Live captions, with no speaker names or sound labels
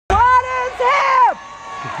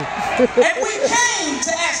And we came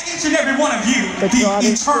to ask each and every one of you the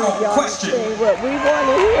eternal question. What we want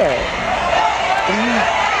to hear.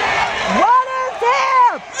 What is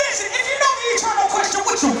hip? Listen, if you know the eternal question,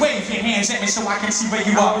 would you wave your hands at me so I can see where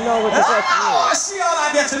you are? I don't know what the question is. I see y'all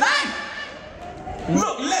out there tonight.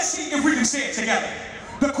 Look, let's see if we can say it together.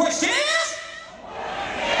 The question is?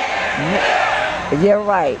 You're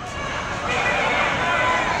right.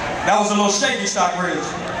 That was a little shaky, Stockbridge.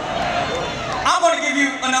 I'm going to give you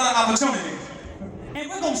another opportunity. And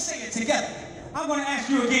we're going to say it together. I'm going to ask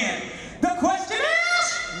you again. The question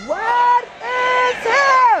is? What is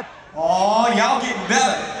hip? Oh, y'all getting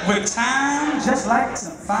better with time, just like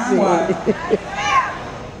some fine wine.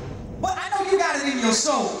 But I know you got it in your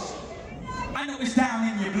soul. I know it's down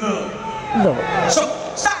in your blood. No. So,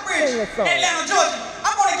 Stockbridge, Atlanta, Georgia,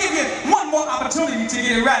 I'm going to give you one more opportunity to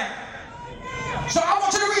get it right. So I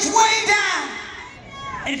want you to reach way down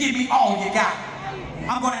and give me all you got.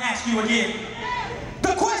 I'm going to ask you again.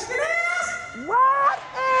 The question is? What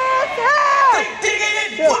is hip? Dig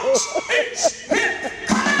it in. Watch it.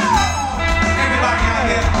 Come on. Everybody out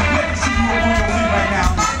there, let me see you up on your feet right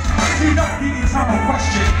now. If you know the eternal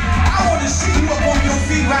question, I want to see you up on your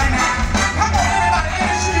feet right now. Come on, everybody.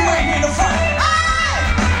 Let me see you right here in the front.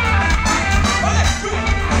 Well, let's do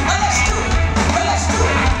it. Let's do it. Let's do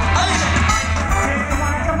it.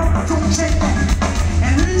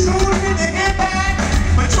 And we shoot in the get back,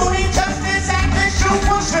 but you ain't just exactly shoot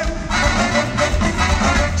for shit.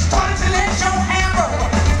 Started to let your hammer,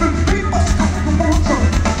 the people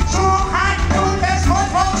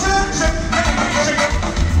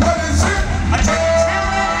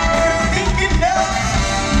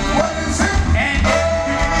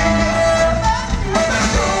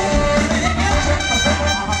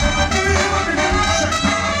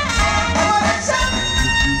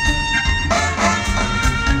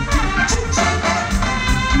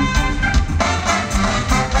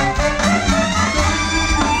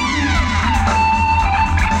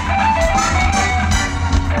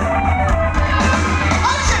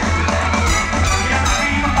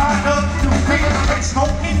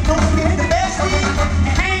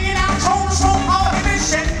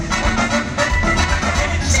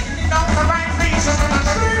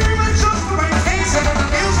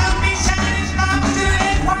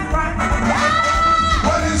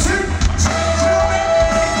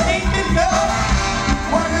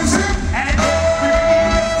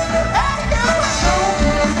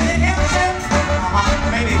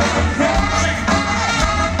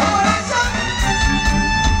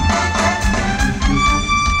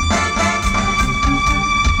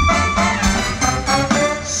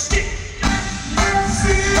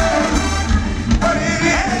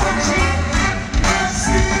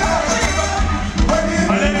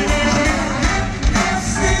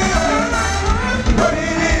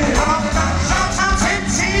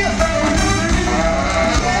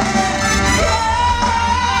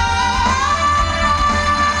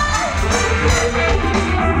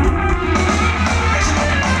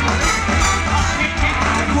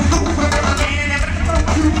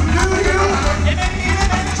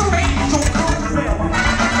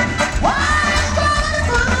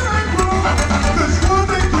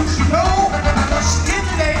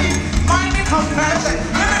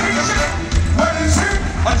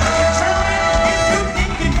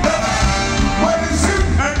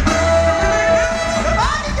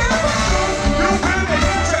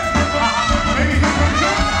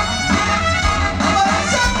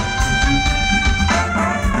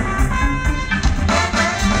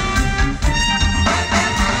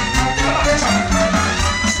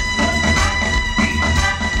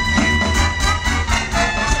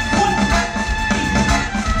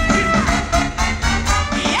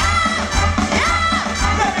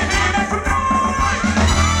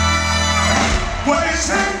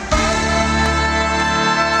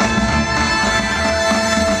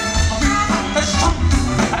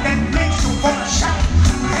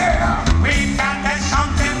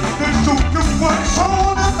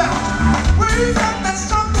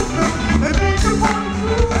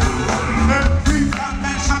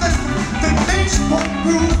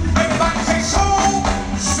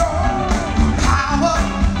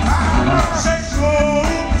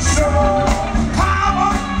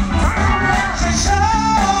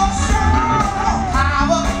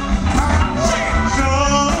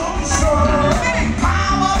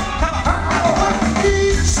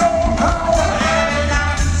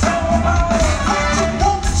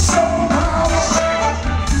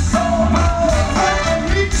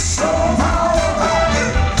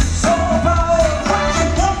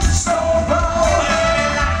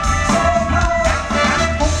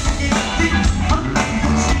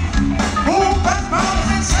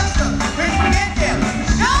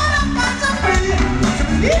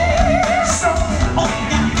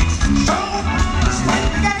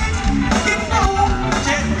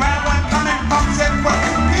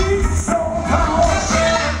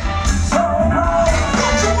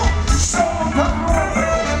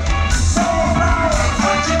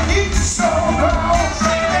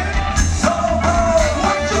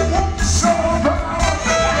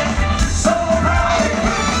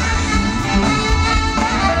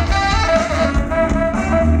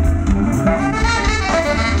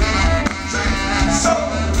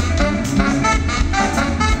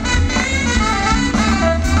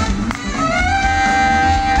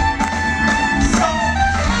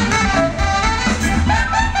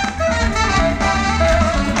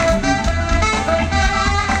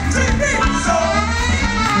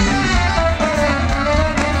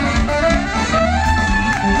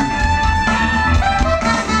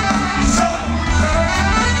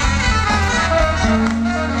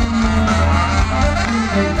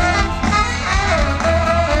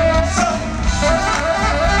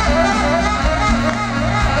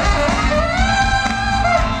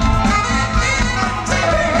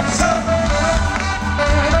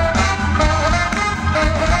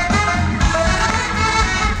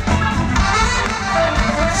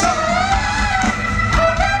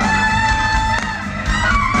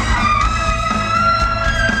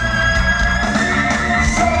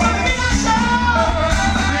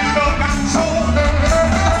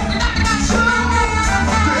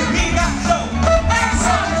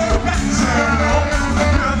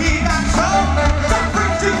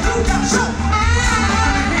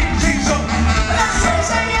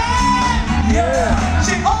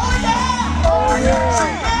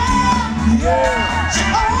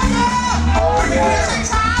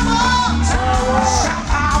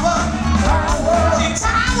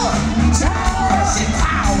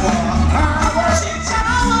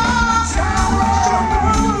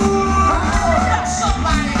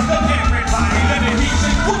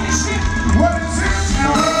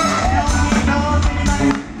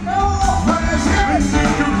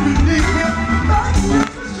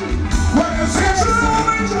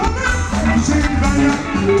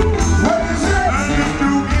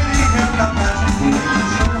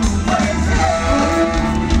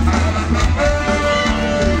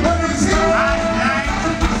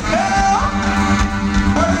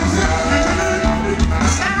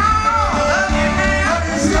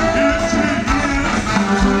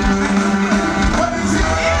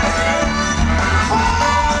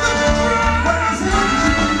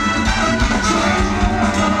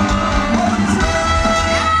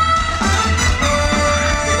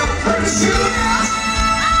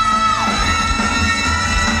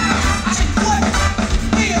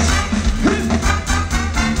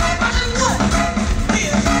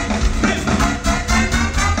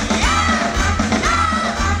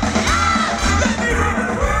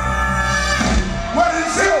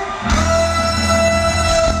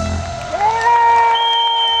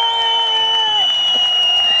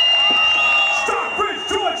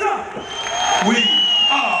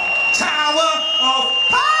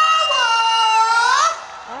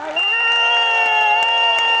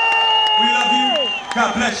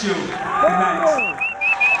God bless you. Good night.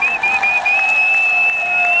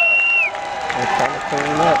 I'm trying to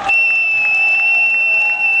clean up.